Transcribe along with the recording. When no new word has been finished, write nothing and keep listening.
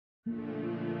Welcome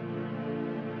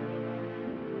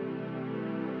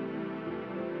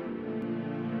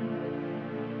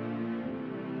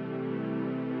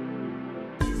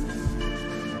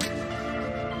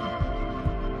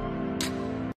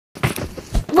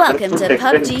to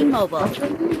PUBG Mobile.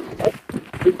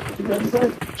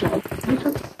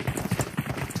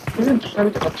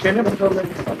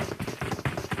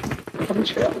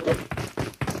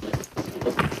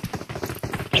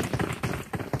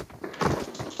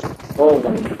 Oh,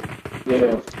 yeah.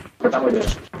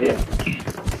 Yeah.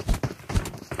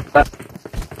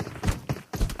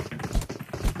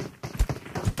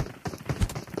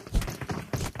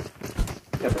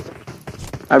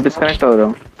 अब disconnect हो रहा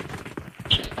हूँ।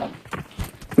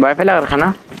 वाईफाई लगा रखा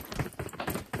ना,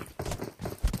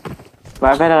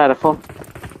 वाईफाई लगा रखो,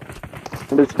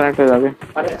 डिस्कनेक्ट हो जाओगे।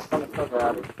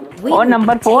 और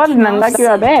नंबर 4 नंगा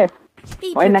क्यों अबे?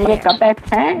 ओए नंगे कब बैक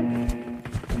हैं?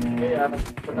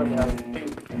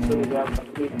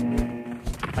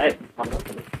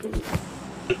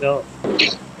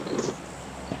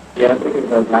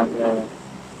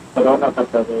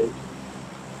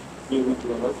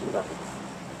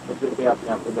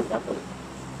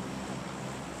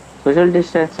 सोशल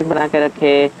डिस्टेंसिंग बना के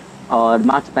रखे और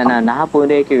मास्क पहना, नहा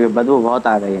पूरे की बदबू बहुत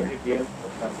आ रही है।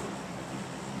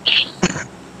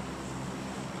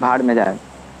 भाड़ में जाए।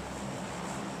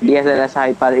 DSLS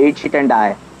hyper, eat shit and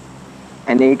die,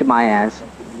 and eat my ass.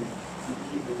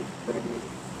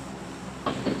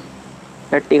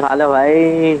 टट्टी खा लो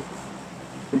भाई।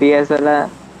 DSLS,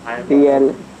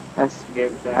 DLS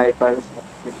hyper.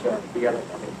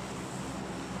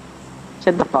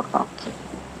 Shut the fuck up.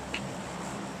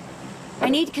 I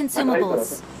need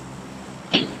consumables.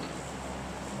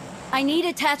 I need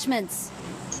attachments.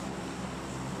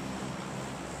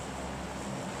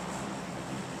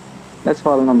 Let's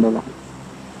follow number one.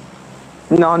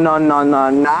 No, no, no, no,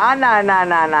 nah, nah, nah,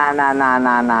 nah, nah, nah, nah,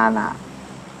 nah, nah, nah.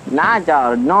 Nah,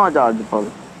 George, no, George Paul.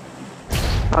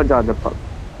 No, George Paul.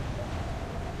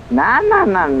 Nah, nah,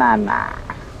 nah, nah, nah.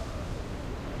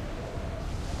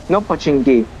 No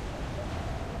pochinki.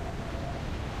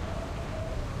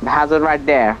 The hazard right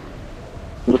there.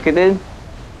 Look at it.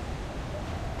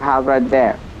 The hazard right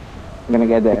there. I'm gonna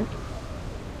get there.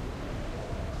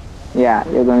 Yeah,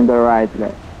 you're going the right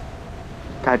way.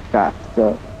 Cut,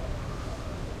 so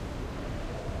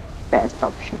best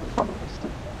option for us.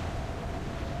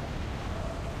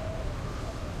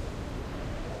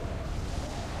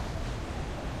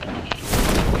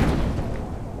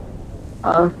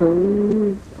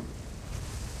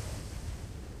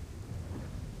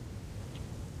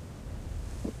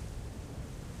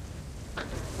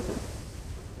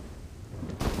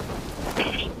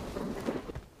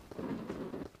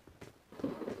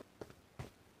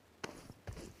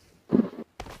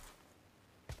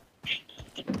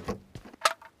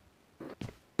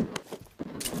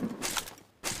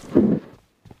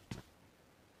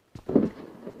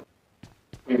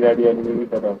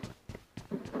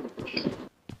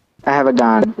 I have a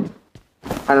gun.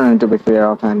 I don't need to be fear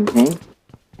of anything.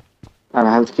 I have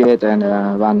a health kit and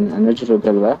one energy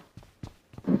reservoir.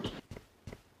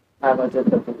 I have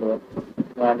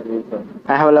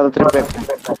a level 3 weapon.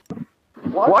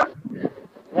 What?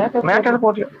 मैं क्या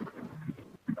पहुंच गया?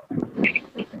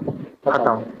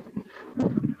 खत्म।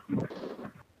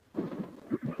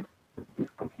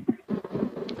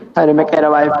 अरे मैं कह रहा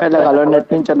wifi लगा लो,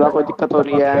 नेट नहीं चल रहा, कोई दिक्कत हो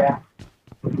रही है?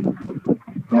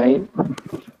 नहीं,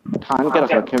 ठान के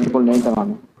रख रखे बिल्कुल नहीं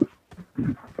दबाना।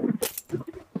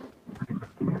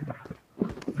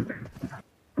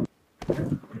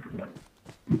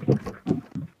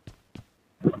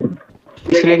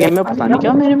 पिछले गेम में पता नहीं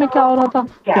क्या मेरे में क्या हो रहा था,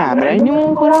 कैमरा ही नहीं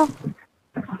मूव हो रहा।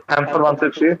 M4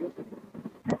 160.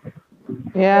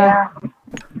 Yeah.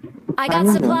 I got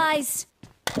supplies.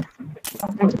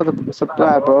 Thanks for the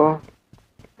supply, bro.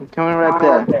 I'm coming right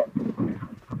there.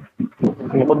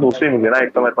 मुझको दूसरी मिली ना,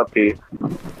 एक तो मेरे पास थी।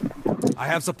 I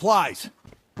have supplies.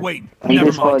 Wait, And never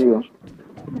this for mind. you.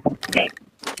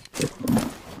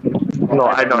 No,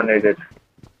 I don't need it.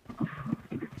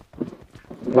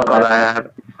 Because I have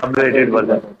upgraded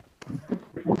version.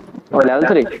 Oh, level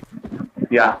 3?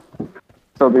 Yeah.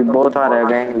 So we both are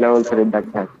again level 3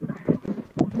 backpack.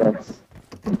 That's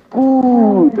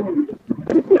good.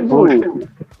 Boost.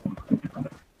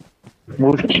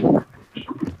 Boost.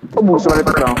 Oh, boost वाले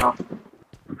पे कराऊँ?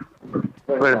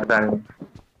 Where is that?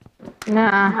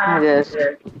 Nah, I just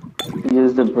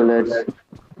use the bullets.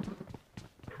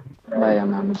 By a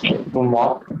mistake. To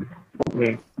mock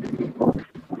me.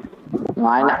 No,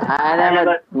 I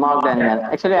never mocked anyone.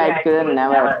 Actually, I couldn't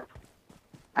never.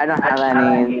 I don't have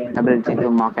any ability to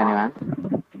mock anyone.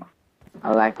 I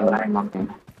like mocking.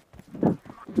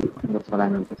 That's what I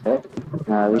meant to say.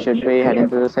 We should be heading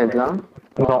to the safe zone.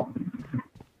 No.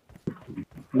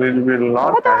 We will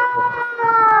not have.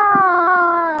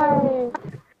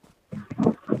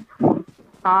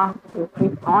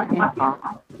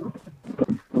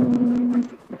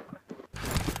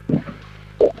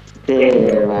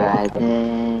 Stay right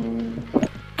there.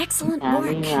 Excellent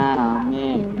Coming work. around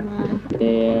me right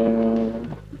there.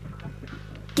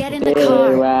 Get in the Stay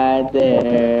car. right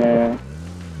there.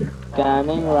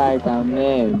 Coming right on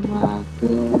me, my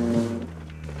girl.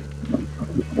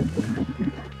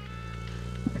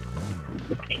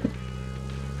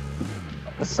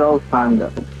 Assault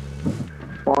Panda.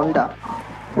 Honda.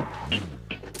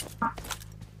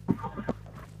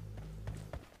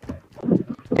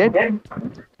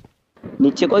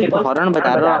 नीचे कोई horn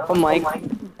बता रहा है आपको mic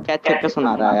catch करके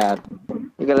सुना रहा है यार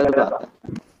ये गलत बात है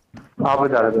आप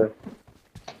बता रहे थे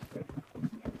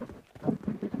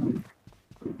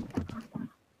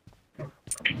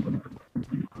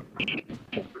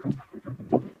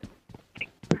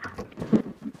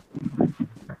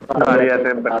गाड़ी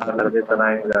ऐसे बैठा कर देता ना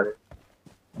ही गाड़ी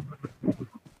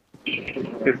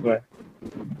किसमें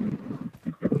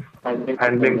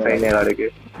हैंडलिंग सही नहीं है गाड़ी की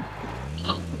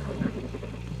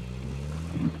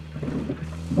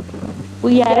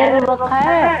कोई यार रखा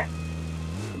है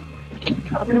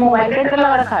अपने मोबाइल पे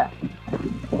लगा रखा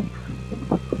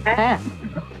है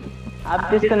आप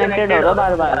डिस्कनेक्टेड हो रहा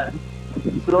बार बार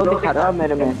स्लो दिखा रहा है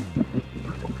मेरे में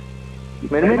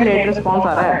लेट रिस्पॉन्स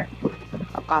आ रहा है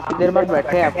अब काफी देर बाद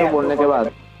बैठे हैं आपके बोलने के बाद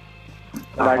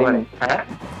गाड़ी में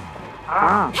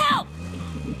हाँ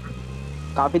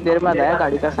काफी देर बाद आया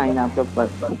गाड़ी का साइन आपके ऊपर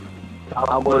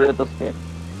आप बोल रहे तो उसके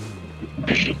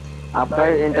आपका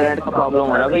इंटरनेट का प्रॉब्लम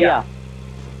हो रहा है भैया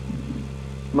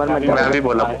मैं भी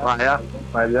बोला आया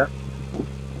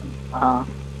हाँ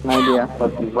नहीं दिया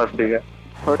बस ठीक है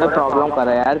थोड़ा प्रॉब्लम कर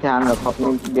रहा है यार ध्यान रखो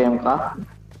अपनी गेम का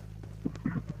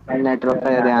नेटवर्क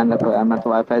का ध्यान रखो यार मैं तो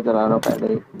वाईफाई चला रहा हूँ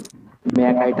पहले ही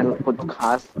मेरा टाइटल खुद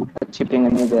खास अच्छी पिंग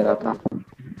नहीं दे रहा था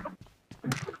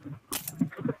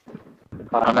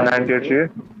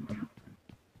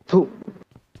थू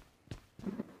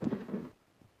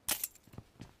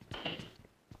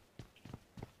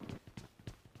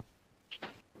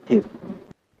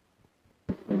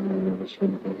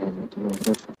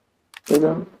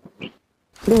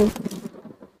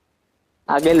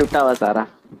आगे लुटा हुआ सारा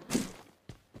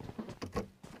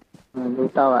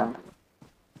लुटा हुआ है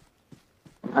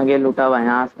आगे लुटा हुआ है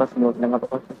यहाँ आसपास लूटने का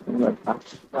कोशिश नहीं करता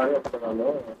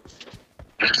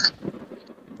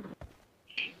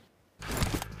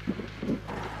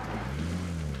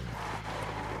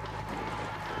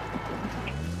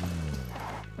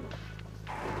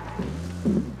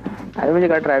अरे मुझे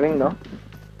ड्राइविंग दो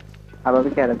आप अभी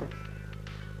कह रहे थे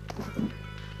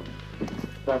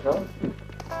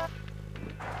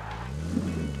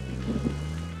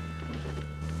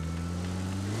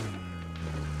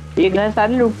ये घर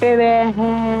सारे लुटे हुए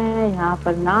हैं यहाँ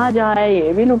पर ना जाए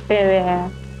ये भी लुटे हुए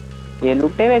हैं ये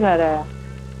लुटे हुए घर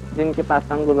है जिनके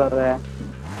पास हम गुजर रहे हैं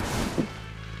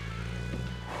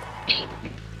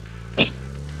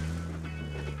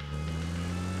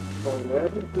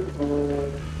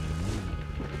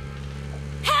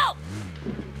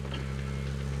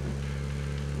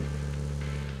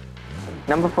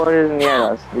Number 4 is near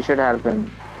us. We should help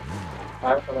him.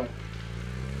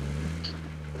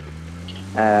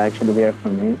 Actually, we are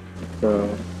coming. So,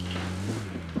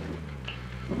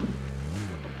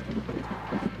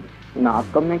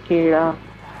 नाक में कीड़ा.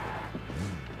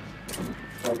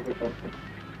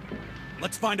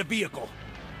 Let's find a vehicle.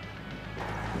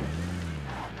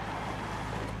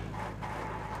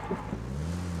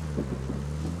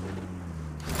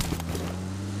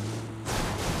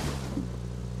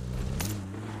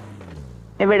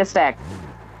 Hey, wait a sec.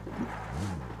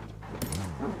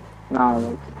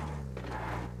 No.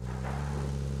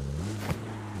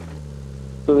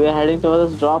 So we are heading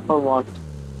towards this drop or what?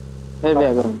 Where we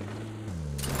are going?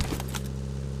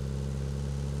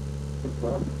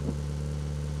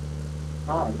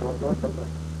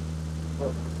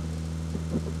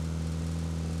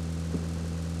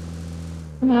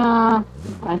 Yeah,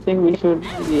 I think we should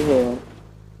be here.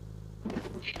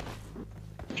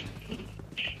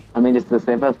 I mean, it's the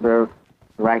safest route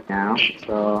right now,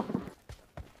 so...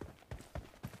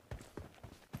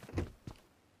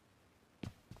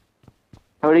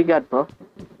 What do you got, bro?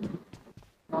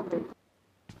 Nothing.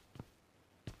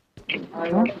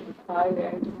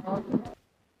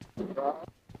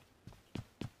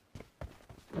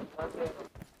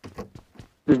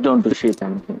 Just don't do shit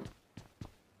anything.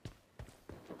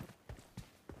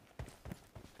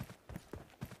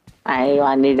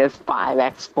 I need a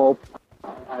 5x scope.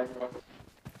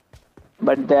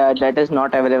 but that is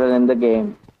not available in the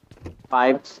game.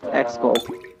 5x scope.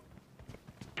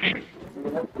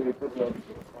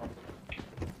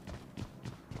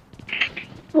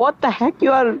 What the heck?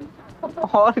 You are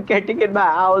all getting in my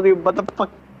house, you motherfucker.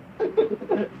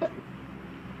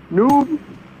 Noob.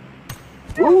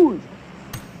 Ooh.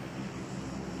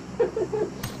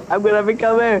 I'm gonna be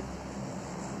coming.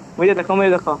 मुझे देखो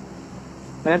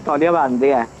मैंने तौलिया बांध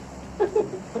दिया है।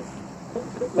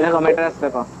 देखो मैं dress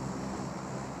देखो,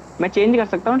 मैं चेंज कर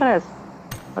सकता हूँ ड्रेस,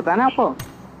 पता है ना आपको?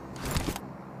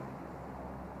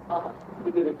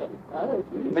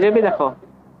 मुझे भी देखो,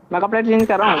 मैं कपड़े चेंज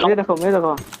कर रहा हूँ। मुझे देखो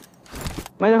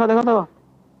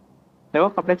देखो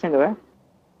कपड़े चेंज हो गए।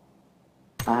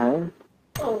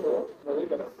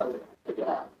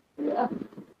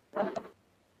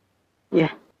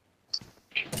 Yeah.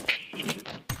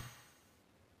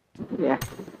 Yeah.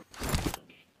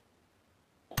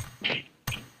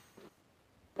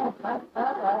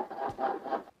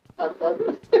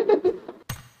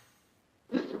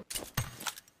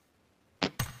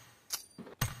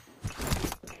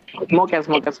 Smoke.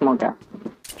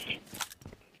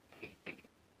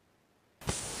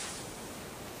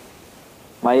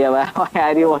 Why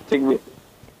are you watching me?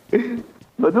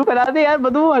 बदबू करा दे यार,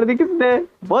 बदबू मार दी किसने?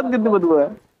 बहुत गंदी बदबू है।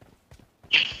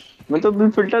 मैं तो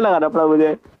फिल्टर लगाना पड़ा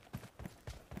मुझे।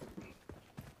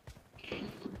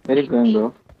 Very good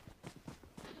bro.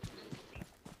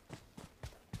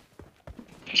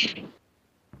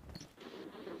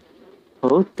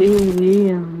 ओ तेरी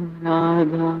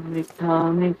आधा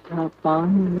मीठा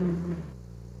पानी।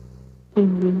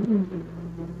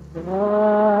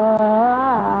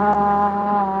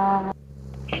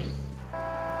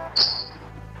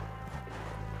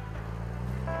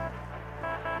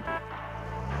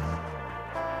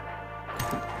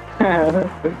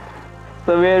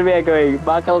 So where we are going?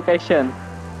 Mark location.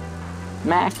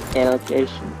 Max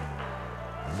location.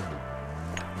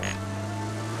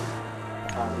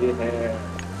 ये है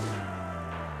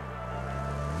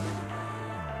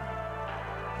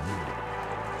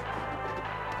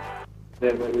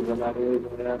बना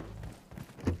रहे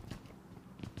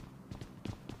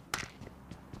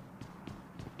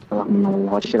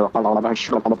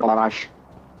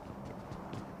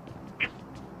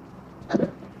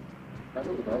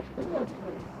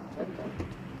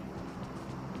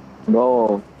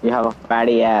Bro, you have a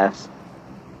fatty ass.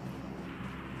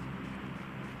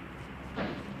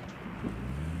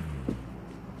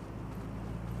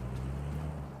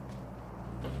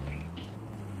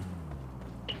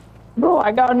 Bro,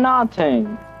 I got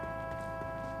nothing.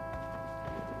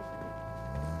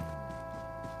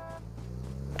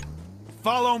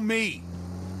 Follow me.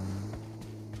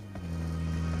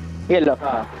 Here, look.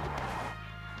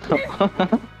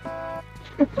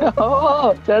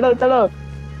 Oh, chalo.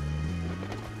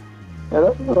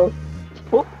 Hello.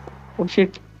 Oh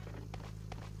shit.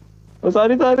 Oh,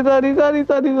 sorry.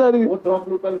 वो drop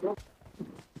local drop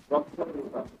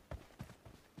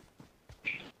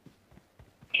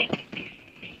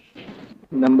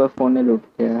number 4 ने लूट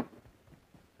किया।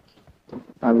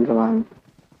 अभी सवाल।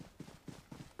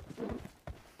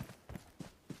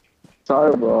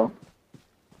 Sorry, bro.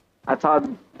 I thought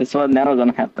this was never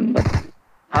gonna happen, but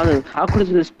how could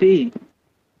this be?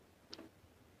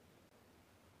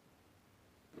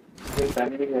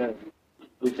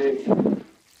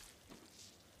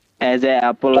 As I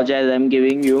apologize, I'm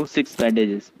giving you 6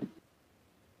 bandages.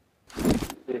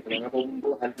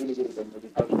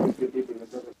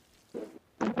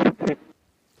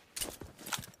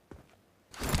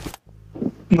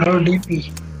 Bro,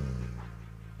 DP.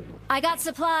 I got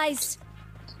supplies.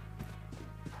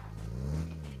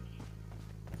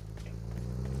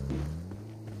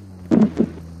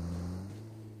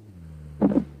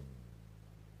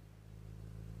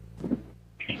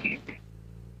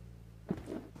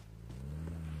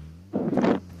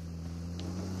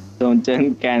 Don't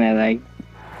turn Canada like.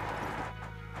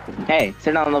 Hey,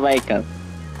 sit on the vehicle.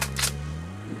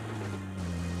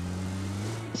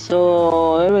 So,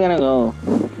 where are we gonna go?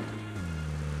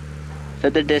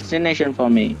 Set the destination for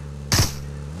me.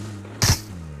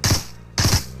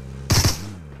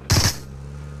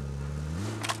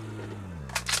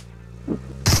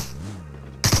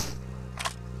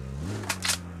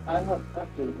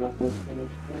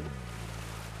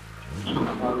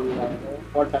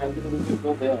 What time do you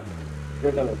go there?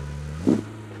 Straight away.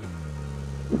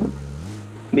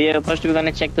 We're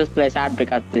gonna check this place out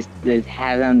because this place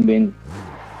hasn't been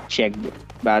checked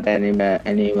by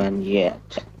anyone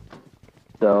yet.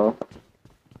 So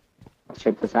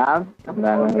check this out. And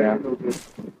then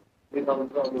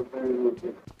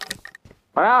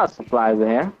what else supplies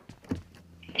here?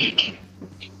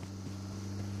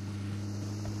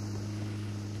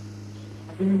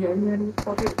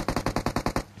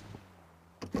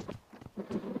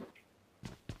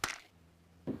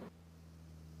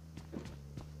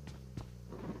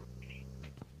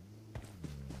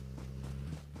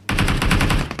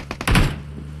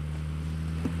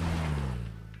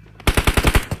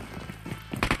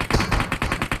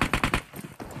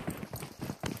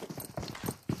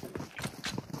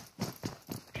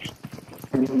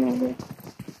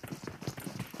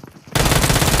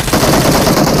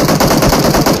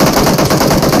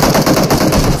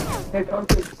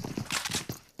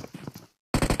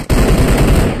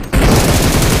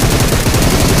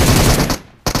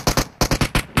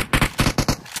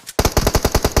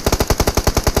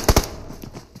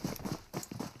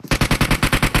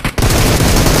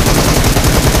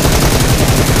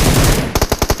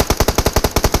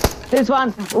 This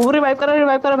one, वो revive कर रहा है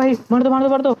भाई, मार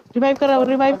दो, revive कर रहा है,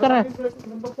 revive कर रहा है,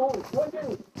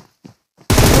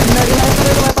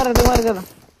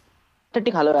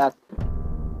 टट्टी खा लो यार,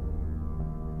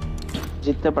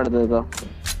 जीतते पड़ते तो,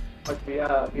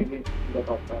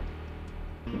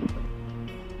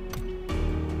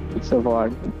 so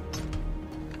what,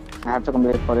 I have to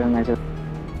complete 4 matches.